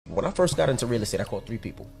when I first got into real estate, I called 3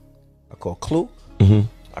 people. I called Clue,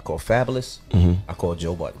 I called Fabulous, I called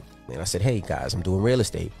Joe Budden. And I said, hey guys, I'm doing real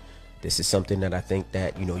estate. This is something that I think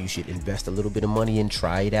that, you know, you should invest a little bit of money in,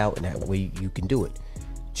 try it out, and that way you can do it.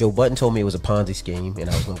 Joe Budden told me it was a Ponzi scheme and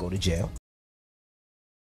I was gonna go to jail.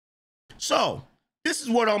 So this is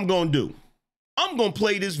what I'm gonna do. I'm gonna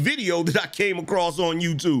play this video that I came across on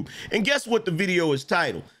YouTube. And guess what the video is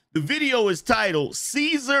titled? The video is titled,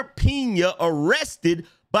 Cesar Pina Arrested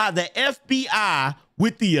by the FBI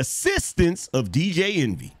with the Assistance of DJ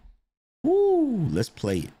Envy. Woo, let's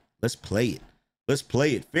play it. Let's play it. Let's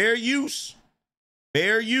play it. Fair use.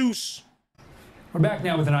 Fair use. We're back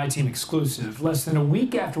now with an I-Team exclusive. Less than a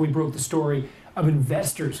week after we broke the story of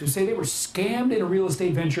investors who say they were scammed in a real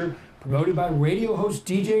estate venture promoted by radio host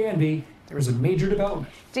DJ Envy, there is a major development.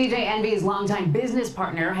 DJ Envy's longtime business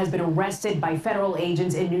partner has been arrested by federal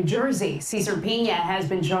agents in New Jersey. Cesar Pina has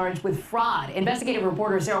been charged with fraud. Investigative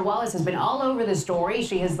reporter Sarah Wallace has been all over the story.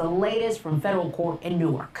 She has the latest from federal court in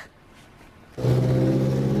Newark.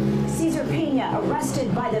 Cesar Pina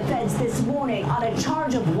arrested by the feds this morning on a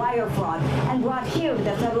charge of wire fraud and brought here to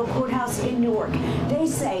the federal courthouse in Newark. They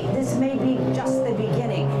say this may be just the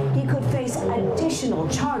beginning. He could face additional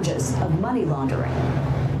charges of money laundering.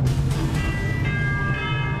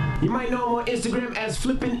 You might know him on Instagram as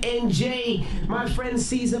Flippin' NJ, my friend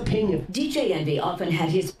Cesar Pina. DJ Envy often had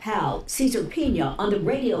his pal, Cesar Pina, on the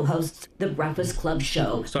radio host's The Breakfast Club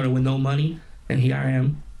show. Started with no money, and here I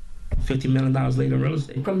am. $50 million later in real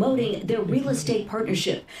estate. Promoting their real estate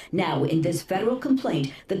partnership. Now, in this federal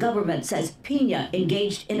complaint, the government says Pina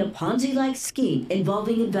engaged in a Ponzi-like scheme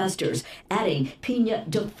involving investors, adding Pina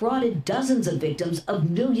defrauded dozens of victims of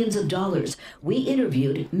millions of dollars. We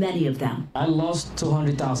interviewed many of them. I lost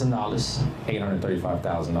 $200,000.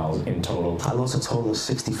 $835,000 in total. I lost a total of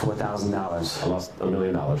 $64,000. I lost $1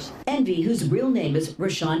 million. Envy, whose real name is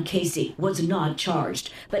Rashawn Casey, was not charged,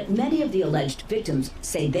 but many of the alleged victims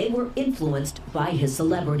say they were influenced by his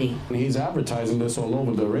celebrity. He's advertising this all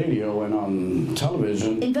over the radio and on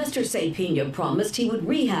television. Investors say Pina promised he would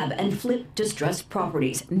rehab and flip distressed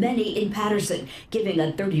properties, many in Patterson, giving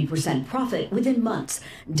a 30% profit within months.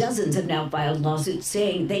 Dozens have now filed lawsuits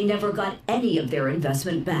saying they never got any of their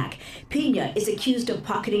investment back. Pina is accused of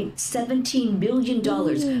pocketing $17 million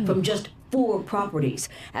from just 4 properties.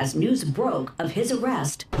 As news broke of his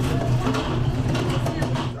arrest,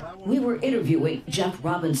 we were interviewing Jeff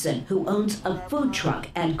Robinson, who owns a food truck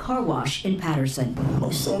and car wash in Patterson.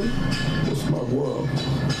 My son, it's my world.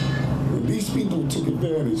 And these people took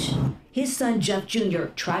advantage. His son, Jeff Jr.,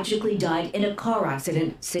 tragically died in a car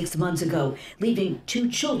accident 6 months ago, leaving 2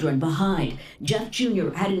 children behind. Jeff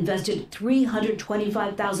Jr. had invested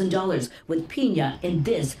 $325,000 with Pina in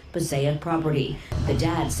this Passaic property. The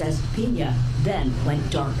dad says Pina then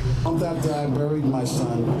went dark. After I buried my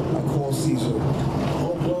son, I called Cesar.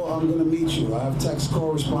 Oh, bro, I'm going to meet you. I have text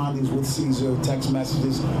correspondence with Cesar, text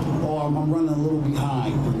messages. Oh, I'm running a little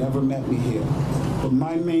behind. He never met me here. But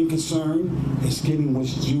my main concern is getting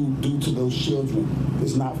what's due to those children.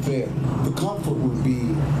 It's not fair. The comfort would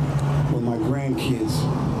be when my grandkids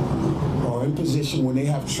are in position when they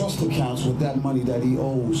have trust accounts with that money that he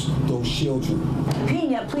owes those children.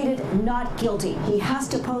 Pina pleaded not guilty. He has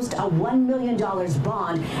to post a $1 million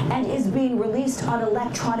bond and is being released on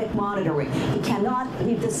electronic monitoring. He cannot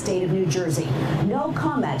leave the state of New Jersey. No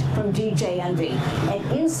comment from DJ Envy. An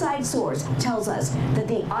inside source tells us that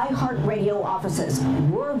the iHeartRadio offices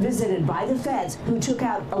were visited by the feds, who took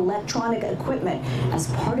out electronic equipment as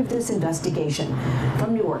part of this investigation.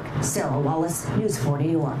 From Newark, Sarah Wallace, News 4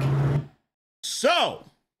 New York. So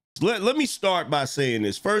let me start by saying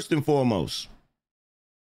this. First and foremost,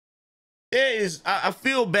 I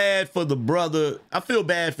feel bad for the brother. I feel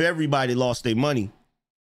bad for everybody lost their money,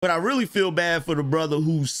 but I really feel bad for the brother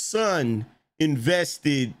whose son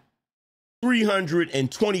invested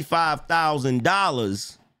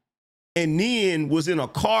 $325,000 and then was in a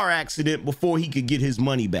car accident before he could get his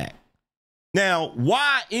money back. Now,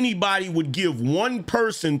 why anybody would give one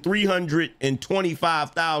person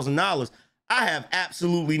 $325,000, I have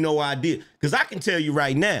absolutely no idea. Because I can tell you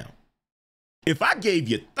right now, if I gave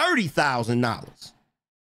you $30,000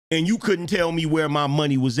 and you couldn't tell me where my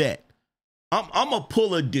money was at, I'm going to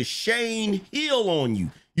pull a Deshane Hill on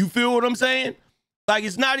you. You feel what I'm saying? Like,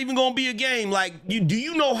 it's not even going to be a game. Like, do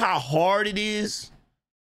you know how hard it is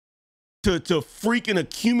to freaking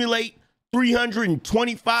accumulate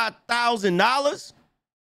 $325,000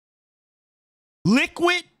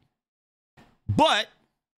 liquid? But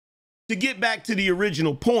to get back to the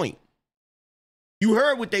original point, you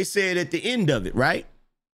heard what they said at the end of it, right?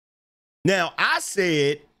 Now, I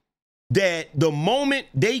said that the moment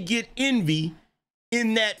they get Envy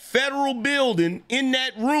in that federal building, in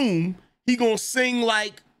that room, he gonna sing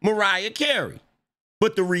like Mariah Carey.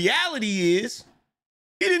 But the reality is,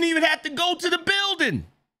 he didn't even have to go to the building.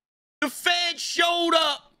 The feds showed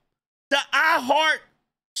up to iHeart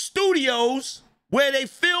Studios where they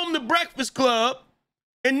filmed The Breakfast Club,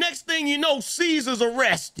 and next thing you know, Caesar's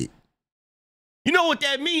arrested. You know what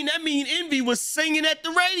that mean? That mean Envy was singing at the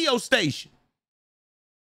radio station.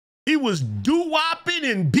 He was doo-wopping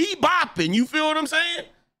and bebopping. You feel what I'm saying?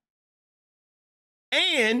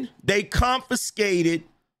 And they confiscated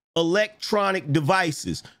electronic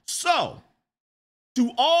devices. So,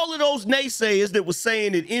 to all of those naysayers that were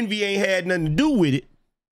saying that Envy ain't had nothing to do with it,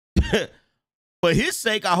 for his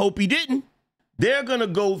sake, I hope he didn't. They're going to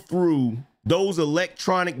go through those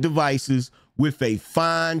electronic devices with a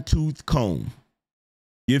fine-tooth comb.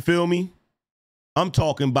 You feel me? I'm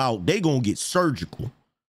talking about they going to get surgical.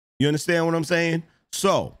 You understand what I'm saying?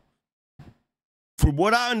 So, from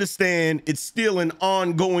what I understand, it's still an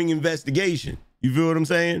ongoing investigation. You feel what I'm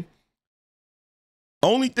saying?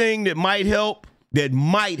 Only thing that might help,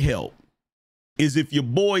 is if your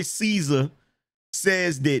boy Caesar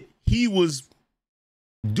says that he was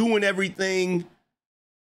doing everything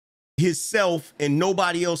himself and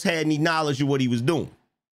nobody else had any knowledge of what he was doing.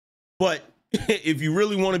 But if you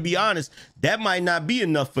really want to be honest, that might not be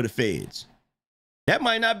enough for the feds. That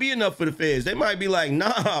might not be enough for the feds. They might be like,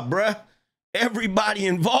 nah, bruh, everybody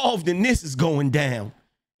involved in this is going down.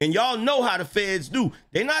 And y'all know how the feds do.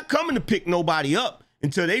 They're not coming to pick nobody up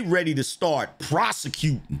until they ready to start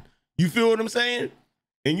prosecuting. You feel what I'm saying?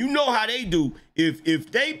 And you know how they do.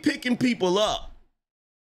 If they picking people up,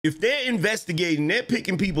 if they're investigating, they're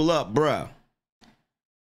picking people up, bruh.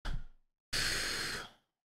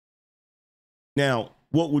 Now,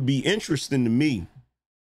 what would be interesting to me,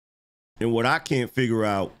 and what I can't figure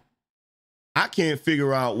out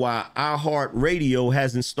why iHeartRadio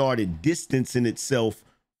hasn't started distancing itself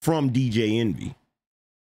from DJ Envy.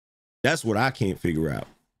 That's what I can't figure out.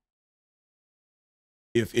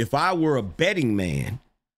 If I were a betting man,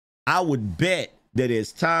 I would bet that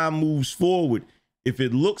as time moves forward, if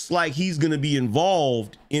it looks like he's going to be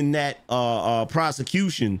involved in that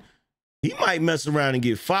prosecution, he might mess around and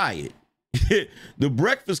get fired. The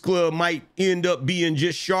Breakfast Club might end up being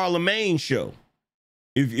just Charlemagne's show,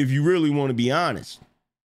 if you really want to be honest.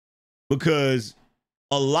 Because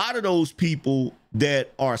a lot of those people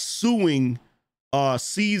that are suing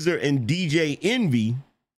Caesar and DJ Envy,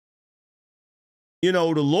 you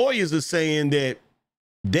know, the lawyers are saying that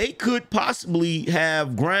they could possibly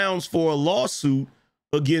have grounds for a lawsuit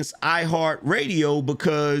against iHeartRadio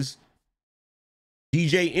because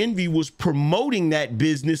DJ Envy was promoting that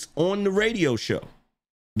business on the radio show.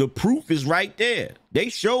 The proof is right there. They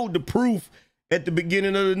showed the proof at the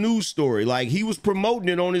beginning of the news story. Like, he was promoting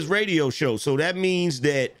it on his radio show. So that means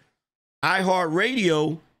that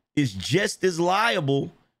iHeartRadio is just as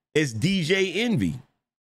liable as DJ Envy,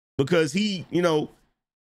 because he, you know,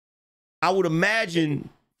 I would imagine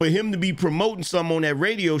for him to be promoting something on that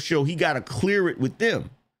radio show, he got to clear it with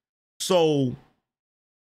them. So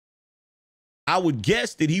I would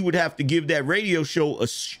guess that he would have to give that radio show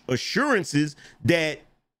assurances that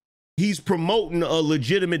he's promoting a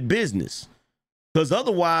legitimate business, because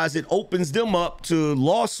otherwise it opens them up to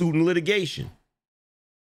lawsuit and litigation.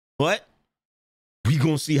 But we're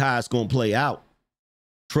going to see how it's going to play out.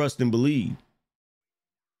 Trust and believe.